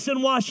 But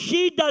listen, while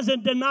she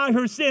doesn't deny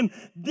her sin,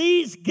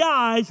 these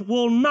guys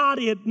will not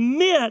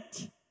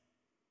admit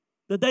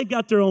that they've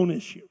got their own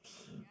issues.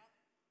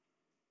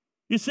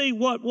 You see,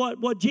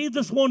 what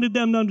Jesus wanted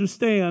them to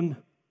understand,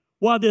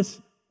 while this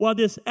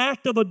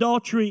act of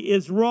adultery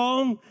is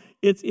wrong,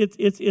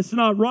 it's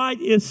not right,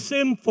 it's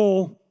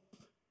sinful,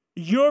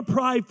 your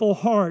prideful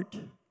heart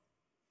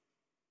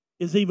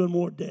is even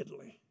more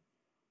deadly.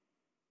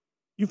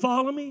 You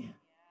follow me?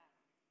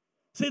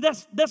 See,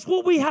 that's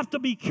what we have to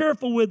be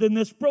careful with in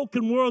this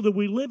broken world that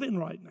we live in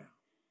right now.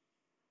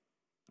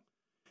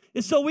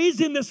 It's so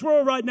easy in this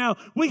world right now.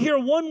 We hear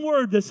one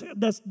word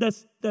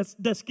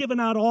that's given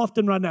out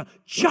often right now: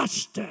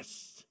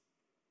 justice.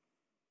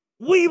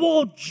 We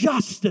want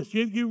justice.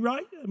 You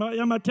right?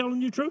 Am I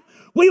telling you truth?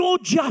 We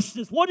want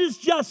justice. What is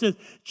justice?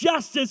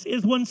 Justice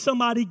is when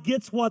somebody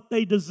gets what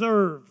they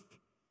deserve.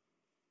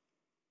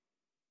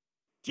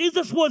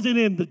 Jesus wasn't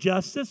in the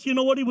justice. You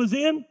know what he was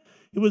in?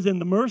 He was in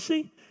the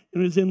mercy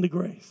and he was in the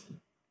grace.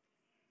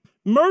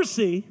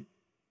 Mercy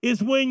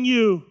is when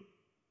you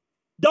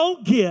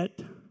don't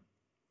get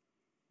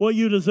what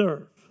you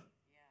deserve.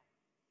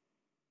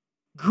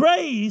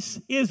 Grace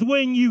is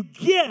when you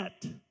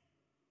get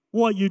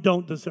what you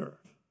don't deserve.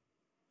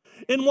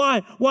 And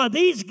why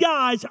these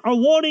guys are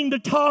wanting to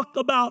talk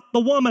about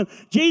the woman,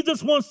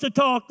 Jesus wants to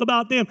talk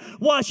about them.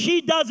 While she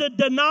doesn't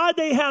deny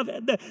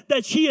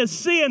that she has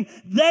sinned,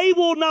 they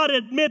will not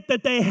admit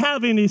that they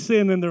have any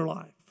sin in their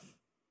life.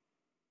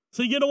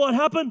 So you know what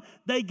happened?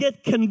 They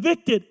get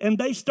convicted and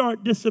they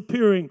start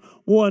disappearing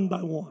one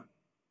by one.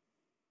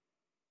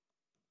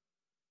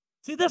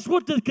 See, that's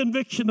what the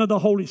conviction of the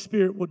Holy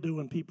Spirit will do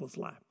in people's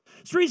life.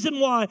 It's the reason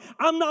why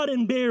I'm not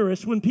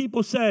embarrassed when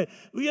people say,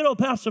 well, you know,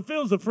 Pastor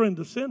Phil's a friend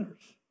of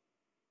sinners.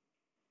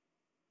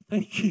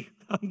 Thank you.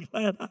 I'm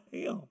glad I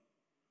am.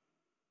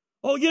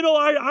 Oh, you know,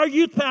 our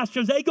youth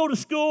pastors, they go to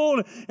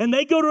school and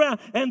they go around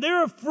and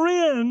they're a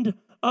friend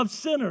of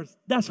sinners.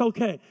 That's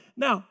okay.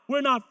 Now,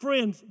 we're not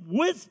friends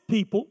with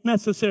people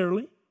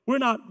necessarily. We're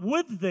not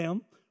with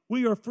them.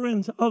 We are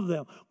friends of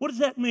them. What does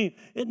that mean?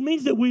 It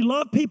means that we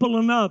love people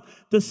enough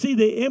to see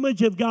the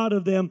image of God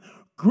of them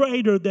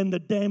greater than the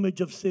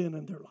damage of sin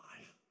in their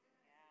life.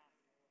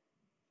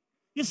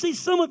 You see,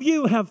 some of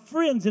you have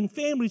friends and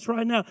families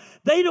right now.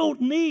 They don't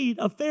need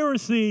a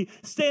Pharisee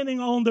standing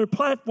on their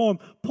platform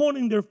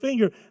pointing their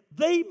finger.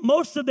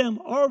 Most of them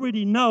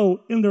already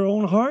know in their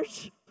own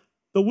hearts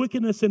the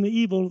wickedness and the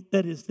evil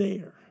that is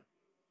there.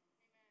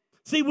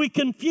 See, we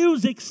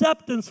confuse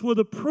acceptance with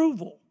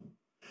approval.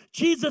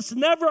 Jesus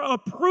never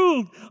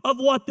approved of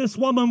what this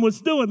woman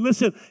was doing.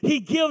 Listen,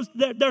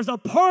 there's a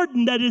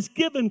pardon that is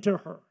given to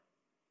her.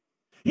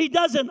 He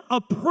doesn't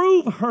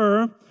approve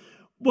her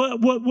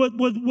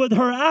with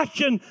her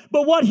action,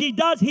 but what he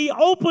does, he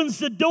opens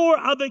the door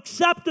of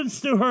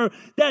acceptance to her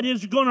that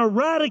is going to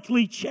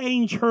radically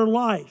change her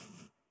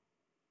life.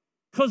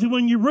 Because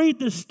when you read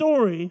this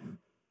story,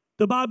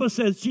 the Bible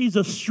says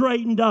Jesus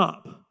straightened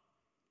up.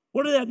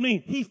 What did that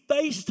mean? He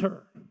faced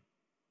her.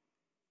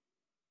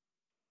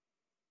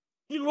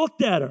 He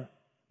looked at her.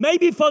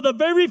 Maybe for the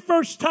very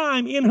first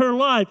time in her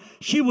life,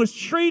 she was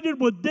treated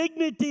with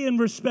dignity and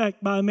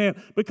respect by a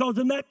man. Because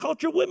in that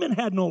culture, women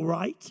had no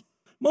rights.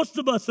 Most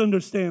of us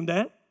understand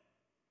that.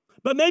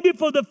 But maybe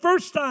for the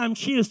first time,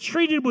 she is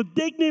treated with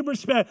dignity and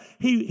respect.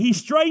 He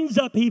straightens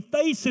up. He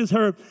faces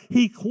her.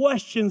 He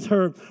questions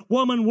her.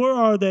 Woman, where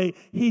are they?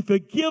 He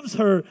forgives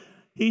her.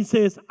 He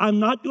says, I'm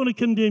not going to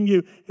condemn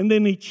you. And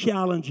then he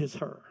challenges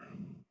her.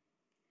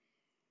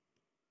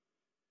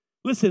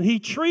 Listen, he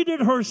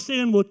treated her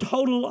sin with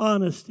total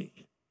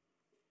honesty,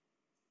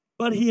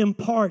 but he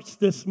imparts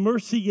this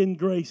mercy and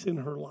grace in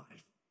her life.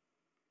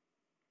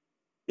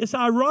 It's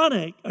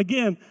ironic,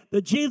 again,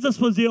 that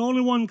Jesus was the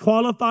only one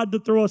qualified to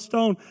throw a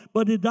stone,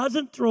 but he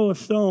doesn't throw a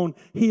stone.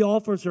 He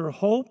offers her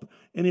hope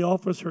and he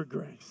offers her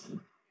grace.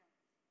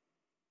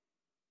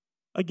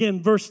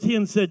 Again, verse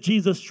 10 said,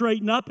 Jesus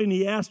straightened up and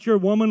he asked her,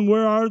 woman,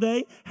 where are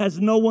they? Has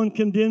no one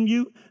condemned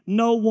you?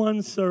 No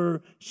one,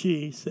 sir,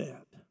 she said.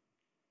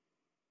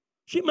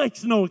 She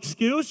makes no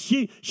excuse.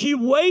 She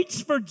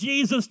waits for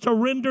Jesus to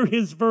render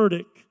his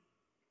verdict.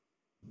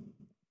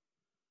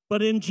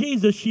 But in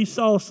Jesus, she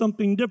saw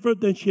something different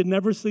than she had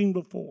never seen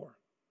before.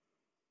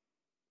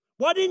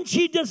 Why didn't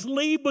she just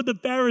leave with the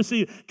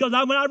Pharisees? Because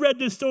when I read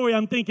this story,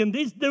 I'm thinking,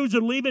 these dudes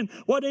are leaving.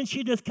 Why didn't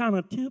she just kind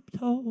of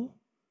tiptoe?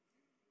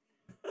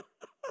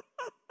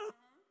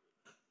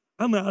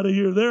 I'm out of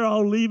here. They're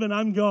all leaving.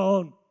 I'm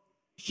gone.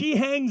 She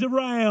hangs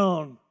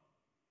around.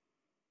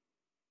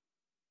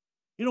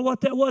 You know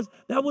what that was?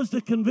 That was the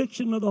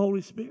conviction of the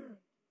Holy Spirit.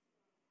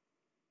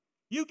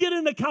 You get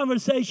in a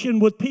conversation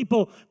with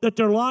people that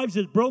their lives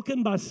is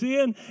broken by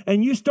sin,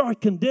 and you start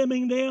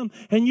condemning them,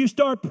 and you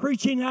start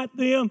preaching at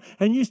them,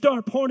 and you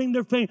start pointing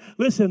their finger.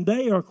 Listen,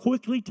 they are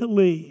quickly to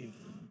leave.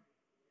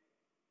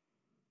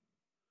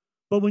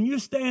 But when you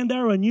stand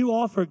there and you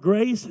offer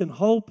grace and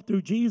hope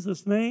through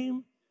Jesus'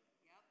 name,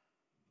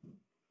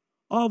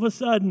 all of a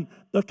sudden,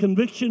 the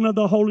conviction of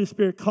the Holy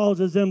Spirit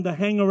causes them to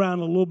hang around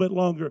a little bit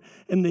longer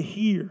and to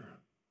hear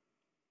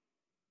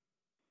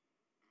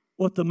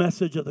what the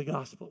message of the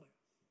gospel is.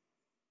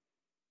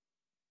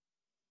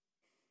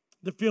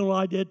 The funeral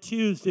I did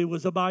Tuesday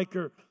was a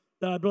biker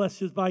that I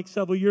blessed his bike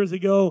several years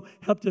ago,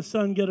 helped his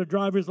son get a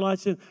driver's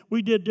license.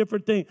 We did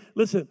different things.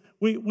 Listen,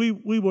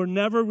 we were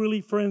never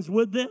really friends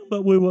with them,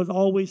 but we was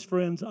always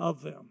friends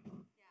of them.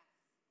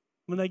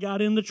 When they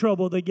got into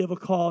trouble, they give a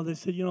call. They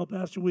said, you know,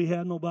 Pastor, we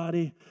had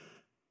nobody.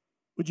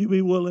 Would you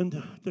be willing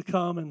to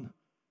come and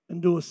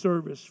and do a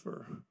service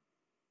for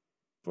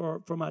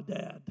my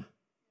dad.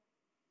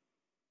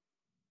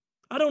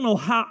 I don't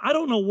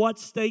know what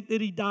state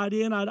that he died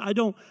in. I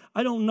don't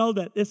know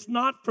that. It's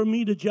not for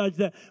me to judge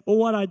that. But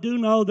what I do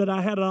know that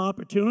I had an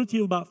opportunity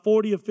of about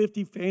 40 or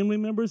 50 family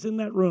members in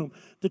that room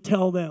to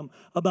tell them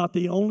about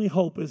the only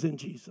hope is in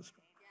Jesus.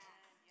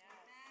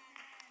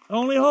 The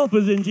only hope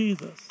is in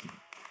Jesus.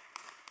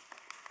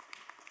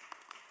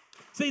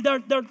 See,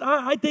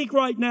 I think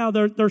right now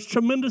there's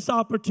tremendous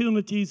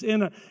opportunities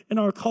in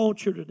our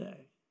culture today.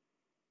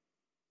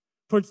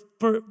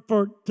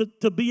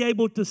 To be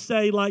able to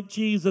say like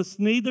Jesus,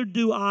 neither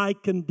do I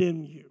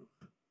condemn you.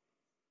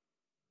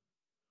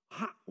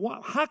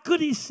 How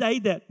could he say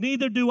that?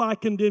 Neither do I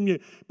condemn you.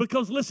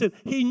 Because listen,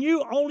 he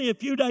knew only a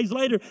few days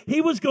later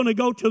he was going to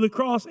go to the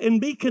cross and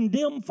be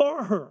condemned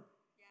for her.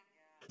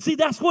 See,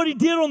 that's what he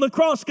did on the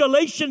cross.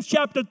 Galatians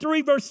chapter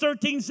 3, verse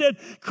 13 said,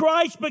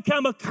 Christ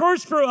became a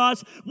curse for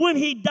us when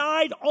he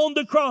died on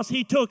the cross.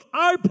 He took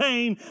our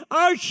pain,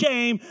 our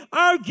shame,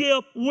 our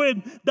guilt,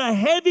 when the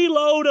heavy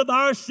load of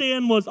our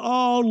sin was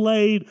all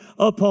laid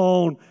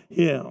upon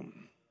him.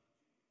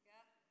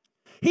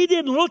 He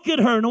didn't look at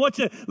her. Now,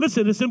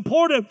 listen, it's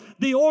important,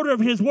 the order of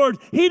his words.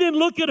 He didn't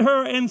look at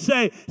her and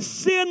say,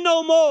 sin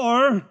no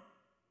more,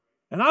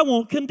 and I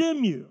won't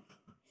condemn you.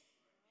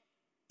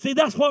 See,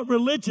 that's what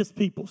religious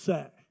people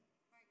say.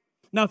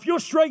 Now, if you'll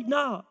straighten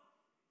up,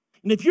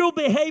 and if you'll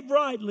behave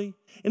rightly,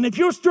 and if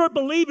you'll start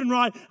believing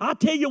right, I'll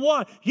tell you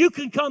what, you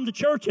can come to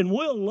church and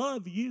we'll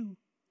love you.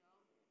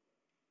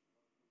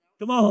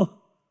 Come on.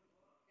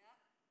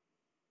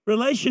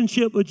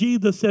 Relationship with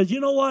Jesus says, you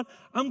know what?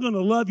 I'm going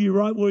to love you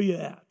right where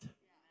you're at.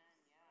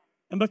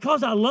 And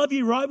because I love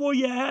you right where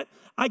you're at,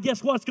 I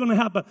guess what's going to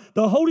happen?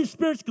 The Holy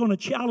Spirit's going to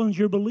challenge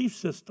your belief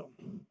system.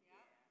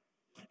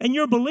 And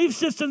your belief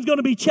system is going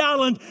to be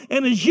challenged.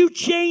 And as you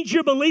change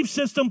your belief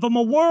system from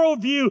a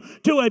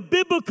worldview to a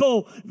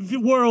biblical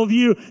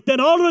worldview, then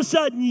all of a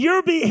sudden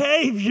your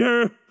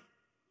behavior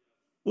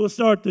will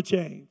start to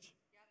change.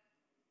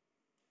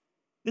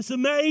 It's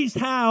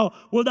amazing how,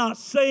 without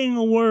saying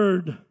a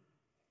word,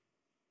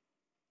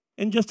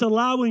 and just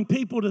allowing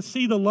people to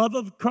see the love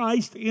of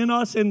Christ in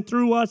us and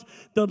through us,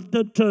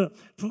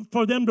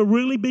 for them to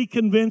really be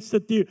convinced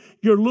that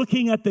you're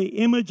looking at the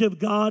image of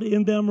God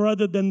in them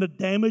rather than the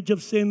damage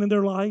of sin in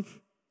their life.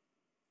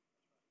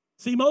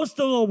 See, most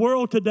of the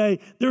world today,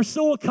 they're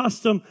so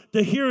accustomed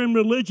to hearing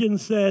religion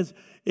says,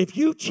 if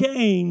you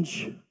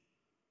change,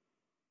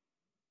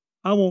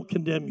 I won't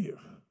condemn you.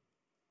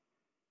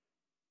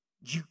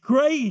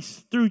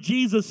 Grace through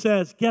Jesus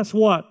says, guess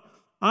what?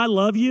 I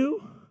love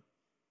you.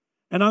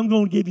 And I'm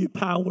going to give you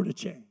power to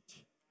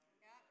change.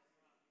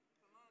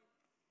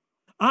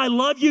 I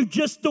love you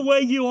just the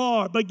way you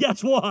are. But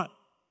guess what?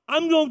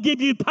 I'm going to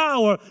give you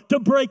power to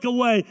break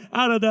away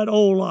out of that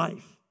old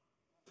life.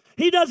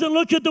 He doesn't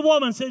look at the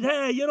woman and say,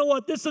 hey, you know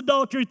what? This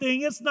adultery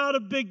thing, it's not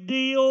a big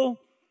deal.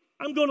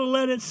 I'm going to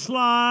let it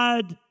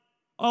slide.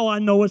 Oh, I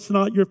know it's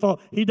not your fault.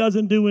 He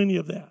doesn't do any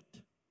of that.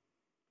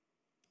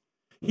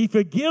 He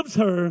forgives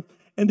her,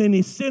 and then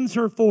he sends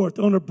her forth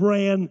on a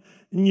brand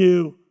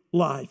new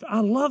life.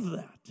 I love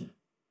that.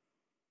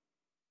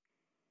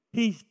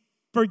 He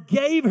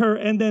forgave her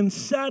and then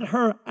set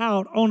her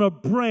out on a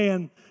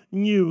brand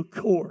new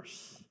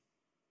course.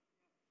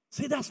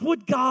 See, that's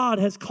what God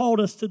has called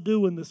us to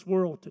do in this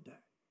world today.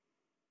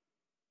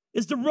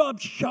 Is to rub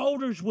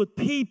shoulders with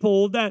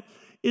people that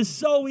is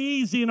so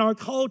easy in our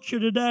culture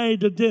today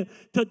to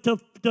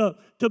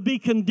be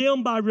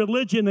condemned by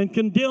religion and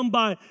condemned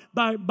by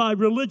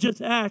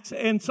religious acts.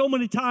 And so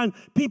many times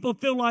people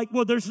feel like,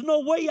 well, there's no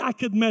way I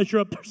could measure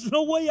up. There's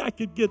no way I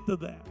could get to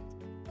that.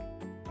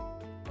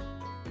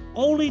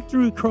 Only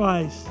through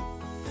Christ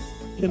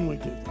can we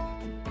do that.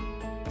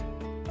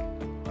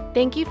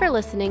 Thank you for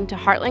listening to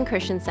Heartland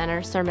Christian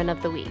Center Sermon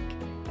of the Week.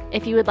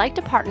 If you would like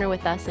to partner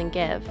with us and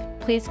give,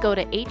 please go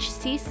to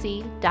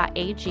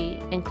hcc.ag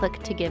and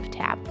click to Give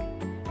tab.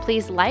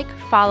 Please like,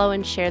 follow,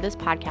 and share this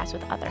podcast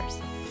with others.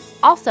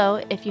 Also,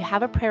 if you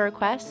have a prayer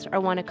request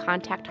or want to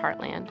contact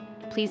Heartland,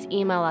 please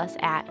email us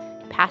at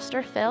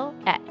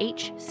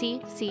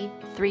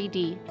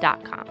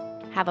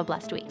pastorphil@hcc3d.com. Have a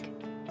blessed week.